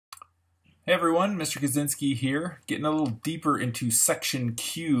Hey everyone, Mr. Kaczynski here, getting a little deeper into section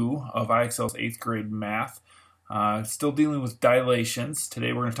Q of IXL's 8th grade math. Still dealing with dilations.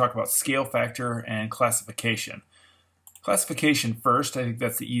 Today we're going to talk about scale factor and classification. Classification first, I think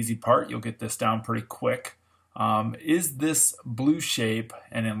that's the easy part. You'll get this down pretty quick. Is this blue shape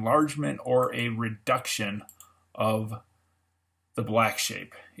an enlargement or a reduction of the black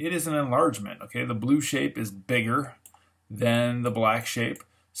shape? It is an enlargement, okay? The blue shape is bigger than the black shape,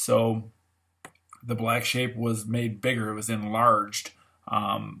 so the black shape was made bigger. It was enlarged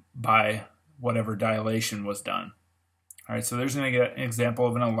by whatever dilation was done. All right, so there's an example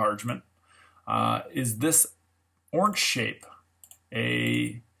of an enlargement. Is this orange shape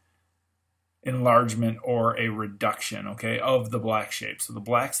a enlargement or a reduction, okay, of the black shape? So the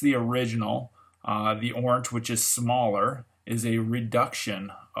black's the original. The orange, which is smaller, is a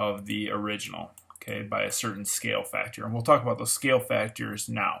reduction of the original, okay, by a certain scale factor. And we'll talk about those scale factors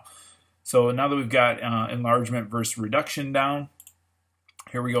now. So now that we've got enlargement versus reduction down,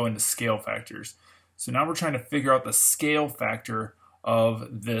 here we go into scale factors. So now we're trying to figure out the scale factor of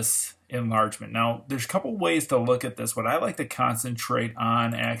this enlargement. Now, there's a couple ways to look at this. What I like to concentrate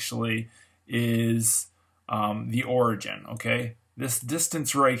on actually is the origin, okay? This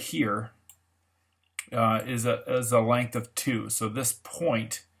distance right here is a length of 2. So this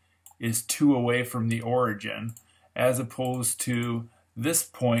point is 2 away from the origin, as opposed to this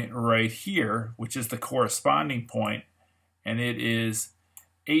point right here, which is the corresponding point, and it is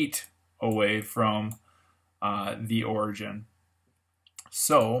 8 away from the origin.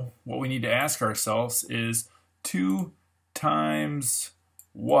 So what we need to ask ourselves is 2 times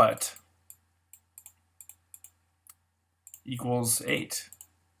what equals 8?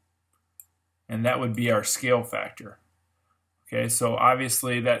 And that would be our scale factor. Okay, so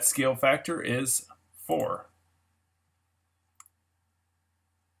obviously that scale factor is 4.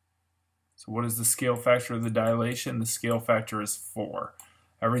 So what is the scale factor of the dilation? The scale factor is 4.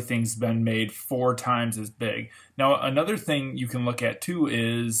 Everything's been made 4 times as big. Now, another thing you can look at too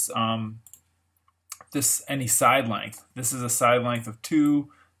is any side length. This is a side length of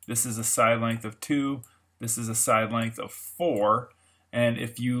 2. This is a side length of 2. This is a side length of 4. And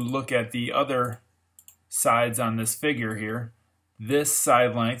if you look at the other sides on this figure here, this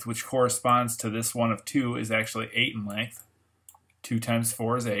side length, which corresponds to this one of 2, is actually 8 in length. 2 times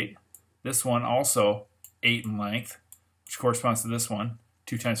 4 is 8. This one also 8 in length, which corresponds to this one.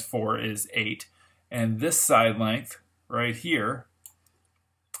 2 times 4 is 8. And this side length right here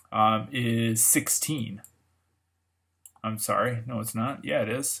is 16. I'm sorry, no it's not. Yeah, it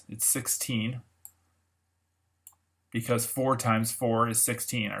is. It's 16 because 4 times 4 is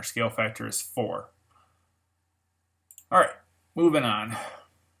 16. Our scale factor is 4. All right, moving on.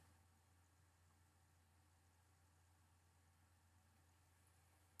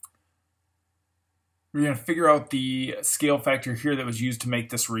 We're going to figure out the scale factor here that was used to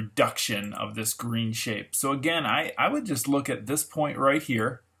make this reduction of this green shape. So again, I would just look at this point right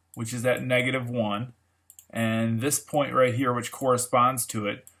here, which is at -1, and this point right here, which corresponds to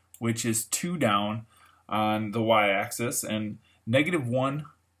it, which is 2 down on the y-axis, and -1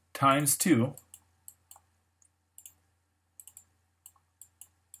 times 2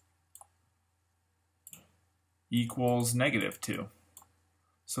 equals -2.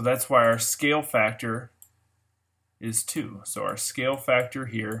 So that's why our scale factor is 2. So our scale factor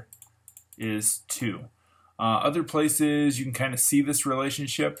here is 2. Other places you can kind of see this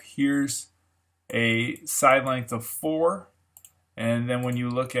relationship. Here's a side length of 4. And then when you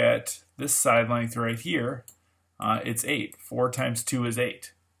look at this side length right here, it's 8. 4 times 2 is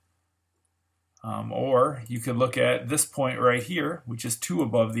 8. Or you could look at this point right here, which is 2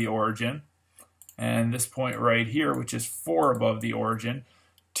 above the origin, and this point right here, which is 4 above the origin.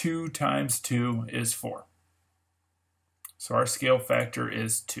 2 times 2 is 4. So our scale factor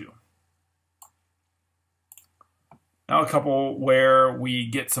is 2. Now a couple where we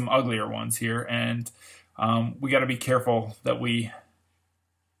get some uglier ones here, and we got to be careful that we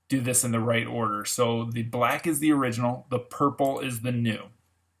do this in the right order. So the black is the original, the purple is the new.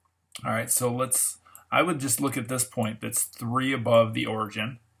 All right, so I would just look at this point that's 3 above the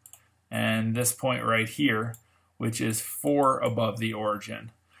origin, and this point right here, which is 4 above the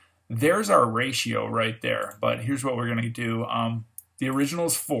origin. There's our ratio right there, but here's what we're going to do. The original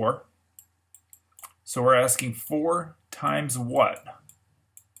is 4, so we're asking 4 times what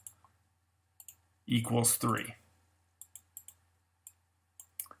equals 3?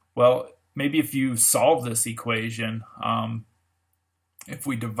 Well, maybe if you solve this equation, if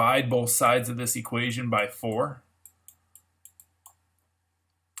we divide both sides of this equation by 4,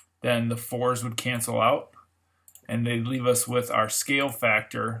 then the 4's would cancel out, and they leave us with our scale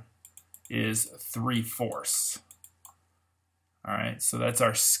factor is 3/4. All right, so that's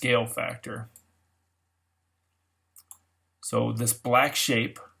our scale factor. So this black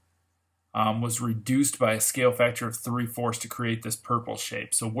shape was reduced by a scale factor of 3/4 to create this purple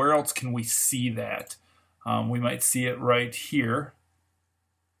shape. So where else can we see that? We might see it right here.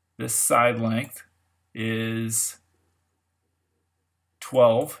 This side length is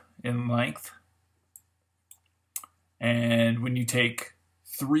 12 in length. And when you take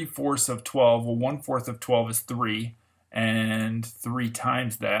 3/4 of 12, well, 1/4 of 12 is 3, and 3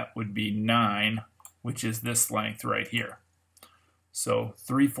 times that would be 9, which is this length right here. So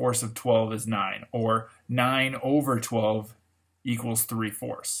 3/4 of 12 is 9, or 9 over 12 equals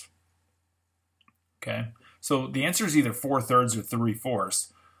 3/4. Okay, so the answer is either 4/3 or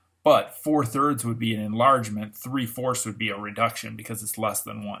 3/4, but 4/3 would be an enlargement, 3/4 would be a reduction because it's less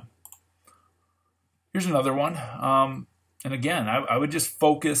than 1. Here's another one, and again, I would just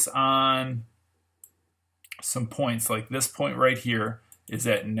focus on some points, like this point right here is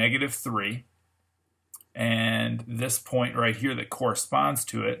at -3. And this point right here that corresponds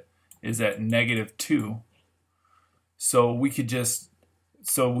to it is at -2. So we could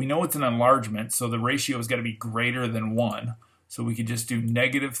so we know it's an enlargement, so the ratio has got to be greater than 1. So we could just do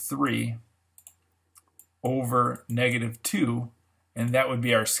 -3 over -2, and that would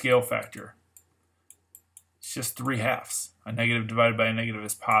be our scale factor. It's just 3/2. A negative divided by a negative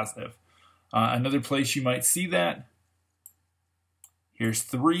is positive. Another place you might see that, here's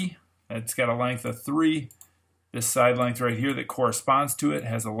 3. It's got a length of 3. This side length right here that corresponds to it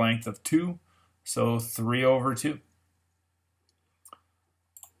has a length of 2. So 3/2.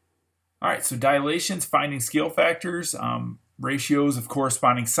 All right, so dilations, finding scale factors, ratios of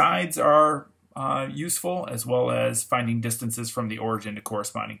corresponding sides are useful, as well as finding distances from the origin to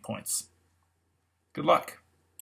corresponding points. Good luck.